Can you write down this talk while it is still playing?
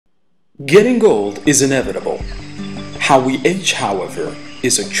Getting old is inevitable. How we age, however,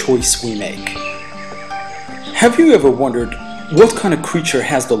 is a choice we make. Have you ever wondered what kind of creature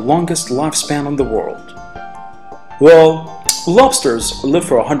has the longest lifespan in the world? Well, lobsters live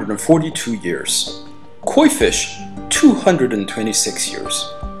for 142 years. Koi fish, 226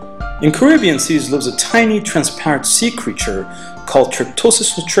 years. In Caribbean seas lives a tiny transparent sea creature called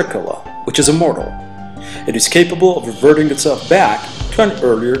Tryptosis utricola, which is immortal. It is capable of reverting itself back to an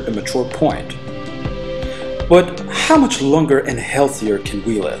earlier immature point. But how much longer and healthier can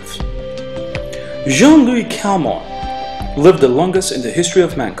we live? Jean-Louis Calment lived the longest in the history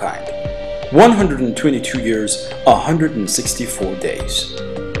of mankind, 122 years, 164 days.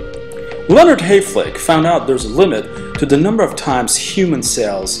 Leonard Hayflick found out there's a limit to the number of times human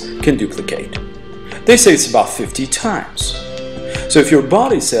cells can duplicate. They say it's about 50 times. So if your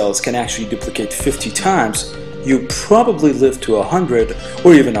body cells can actually duplicate 50 times, you probably live to 100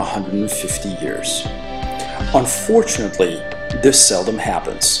 or even 150 years. Unfortunately, this seldom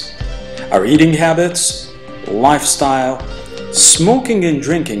happens. Our eating habits, lifestyle, smoking and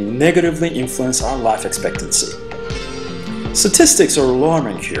drinking negatively influence our life expectancy. Statistics are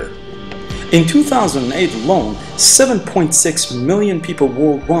alarming here. In 2008 alone, 7.6 million people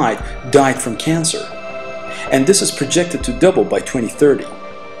worldwide died from cancer, and this is projected to double by 2030.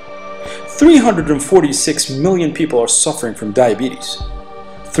 346 million people are suffering from diabetes.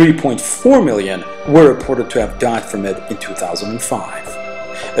 3.4 million were reported to have died from it in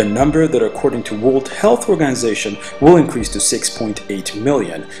 2005, a number that, according to World Health Organization, will increase to 6.8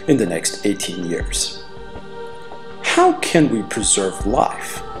 million in the next 18 years. How can we preserve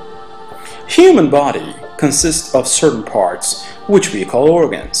life? Human body consists of certain parts which we call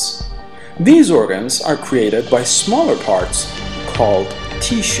organs. These organs are created by smaller parts called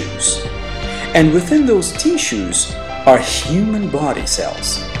tissues. And within those tissues are human body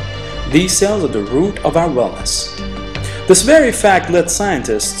cells. These cells are the root of our wellness. This very fact led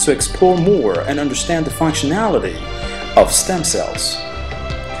scientists to explore more and understand the functionality of stem cells.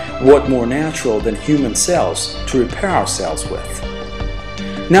 What more natural than human cells to repair ourselves with?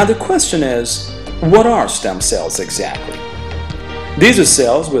 Now the question is, what are stem cells exactly? These are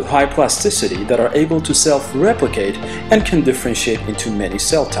cells with high plasticity that are able to self-replicate and can differentiate into many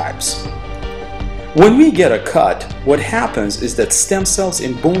cell types. When we get a cut, what happens is that stem cells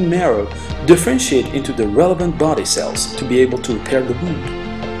in bone marrow differentiate into the relevant body cells to be able to repair the wound.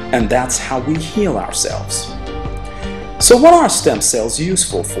 And that's how we heal ourselves. So what are stem cells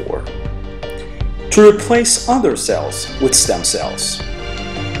useful for? To replace other cells with stem cells.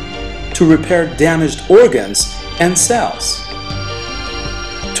 To repair damaged organs and cells.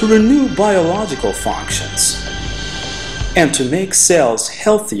 To renew biological functions. And to make cells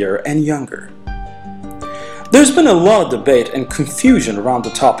healthier and younger. There's been a lot of debate and confusion around the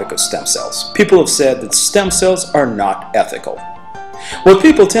topic of stem cells. People have said that stem cells are not ethical. What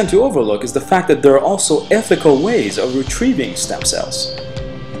people tend to overlook is the fact that there are also ethical ways of retrieving stem cells.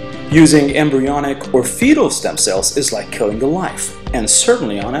 Using embryonic or fetal stem cells is like killing a life, and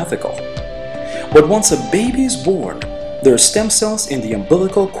certainly unethical. But once a baby is born, there are stem cells in the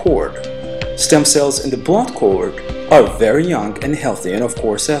umbilical cord. Stem cells in the blood cord are very young and healthy and of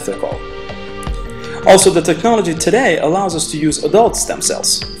course ethical. Also, the technology today allows us to use adult stem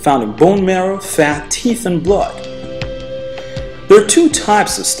cells, found in bone marrow, fat, teeth, and blood. There are two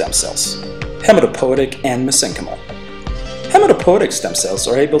types of stem cells, hematopoietic and mesenchymal. Hematopoietic stem cells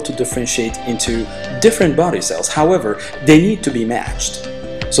are able to differentiate into different body cells, however, they need to be matched,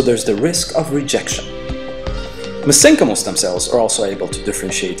 so there's the risk of rejection. Mesenchymal stem cells are also able to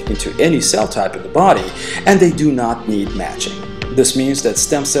differentiate into any cell type in the body, and they do not need matching. This means that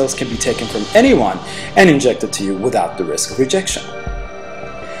stem cells can be taken from anyone and injected to you without the risk of rejection.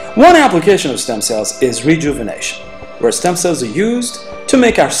 One application of stem cells is rejuvenation, where stem cells are used to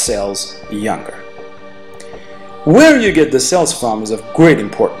make our cells younger. Where you get the cells from is of great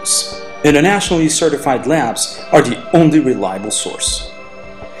importance. Internationally certified labs are the only reliable source.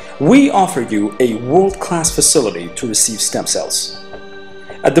 We offer you a world-class facility to receive stem cells.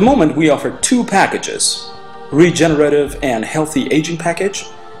 At the moment, we offer two packages: regenerative and healthy aging package,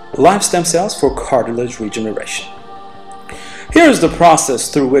 live stem cells for cartilage regeneration. Here is the process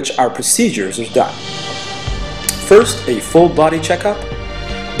through which our procedures are done. First, a full body checkup.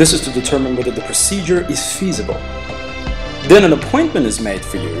 This is to determine whether the procedure is feasible. Then an appointment is made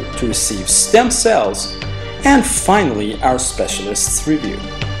for you to receive stem cells, and finally our specialist's review.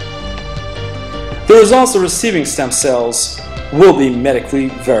 The results of receiving stem cells will be medically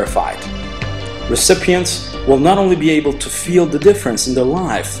verified. Recipients will not only be able to feel the difference in their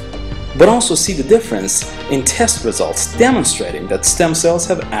life, but also see the difference in test results demonstrating that stem cells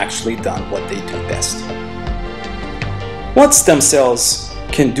have actually done what they do best. What stem cells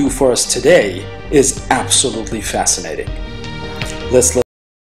can do for us today is absolutely fascinating. Let's look